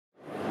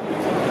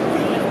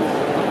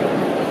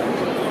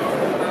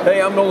Hey,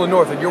 I'm Nolan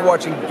North, and you're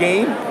watching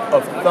Game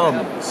of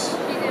Thumbs.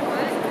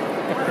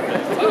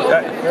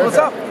 What's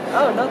up?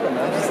 Oh, nothing.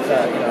 I'm just,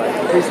 I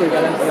recently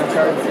got into the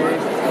Uncharted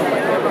series. It's one of my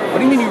favorites. What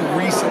do you mean you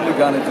recently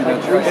got into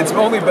Uncharted? It's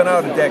only been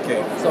out a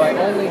decade. So I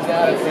only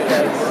got it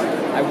because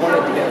I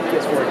wanted to get a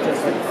PS4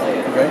 just so I could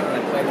play it. Okay. And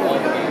I played all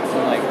the games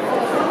and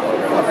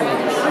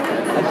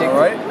addicted.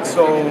 All right.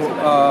 So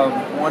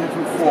 1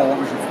 through 4, what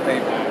was your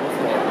favorite?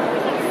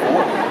 4.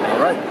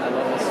 All right. I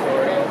love the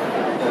story,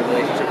 the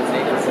relationship with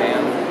Nathan and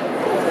Sam.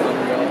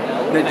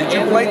 Did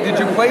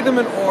you play them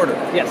in order?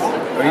 Yes.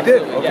 Oh, you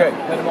did? Okay.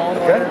 Yeah, played them all in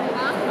order.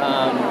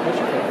 What's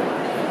your favorite?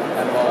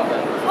 Out of all of them?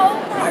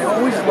 I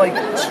always like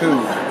 2.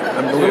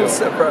 I'm a little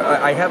separate.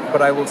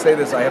 But I will say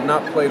this: I have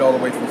not played all the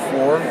way through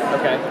 4.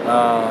 Okay.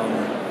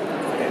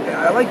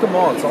 I like them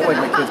all. It's all like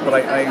my kids. But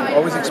I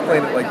always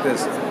explain it like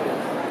this: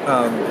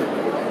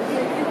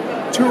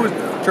 2, in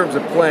terms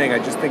of playing, I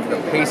just think the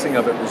pacing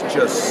of it was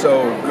just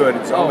so good.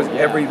 It's almost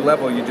every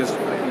level you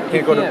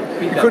couldn't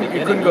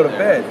go to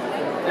bed.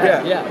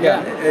 Yeah.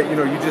 You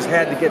know, you just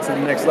had to get to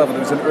the next level.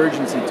 There was an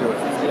urgency to it.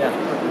 Yeah.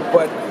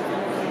 But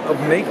of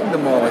making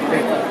them all, I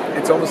think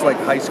it's almost like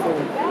high school.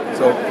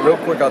 So real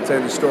quick, I'll tell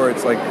you the story.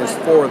 It's like there's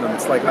 4 of them.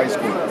 It's like high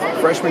school.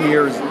 Freshman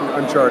year is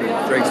Uncharted,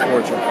 Drake's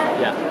Fortune.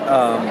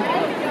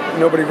 Yeah.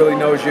 Nobody really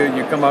knows you.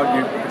 You come out,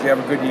 you have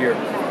a good year.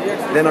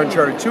 Then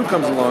Uncharted 2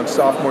 comes along,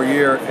 sophomore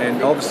year,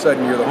 and all of a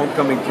sudden you're the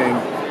homecoming king.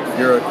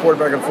 You're a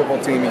quarterback on a football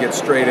team. You get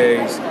straight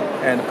A's,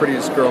 and the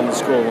prettiest girl in the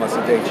school wants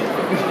to date you.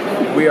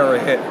 We are a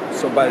hit.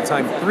 So by the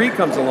time 3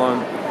 comes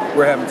along,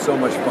 we're having so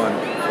much fun.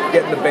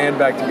 Getting the band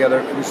back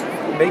together.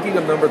 Making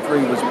of number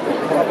 3 was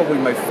probably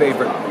my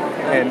favorite.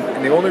 And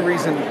the only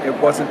reason it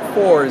wasn't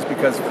 4 is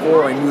because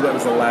 4, I knew that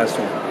was the last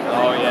one.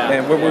 Oh, yeah.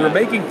 And when we were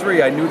making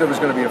 3, I knew there was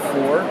going to be a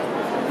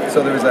 4.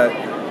 So there was that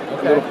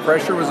little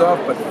pressure was off.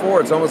 But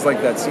 4, it's almost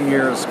like that senior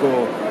year of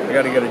school. I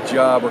got to get a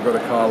job or go to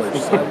college.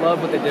 So. I love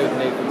what they did with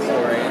Nathan's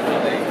story and how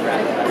they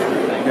wrapped up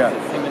everything. Yeah.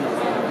 Him and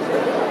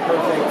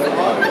perfect.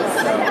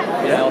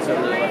 And I also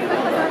really love it.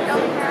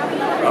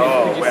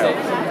 Oh,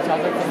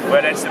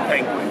 well, that's the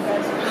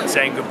penguin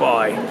saying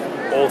goodbye.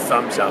 All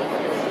thumbs up.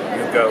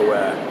 You go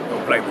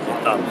play with your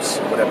thumbs,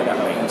 whatever that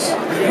means.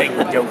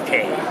 Penguin don't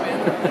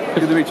care.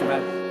 Good to meet you,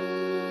 man.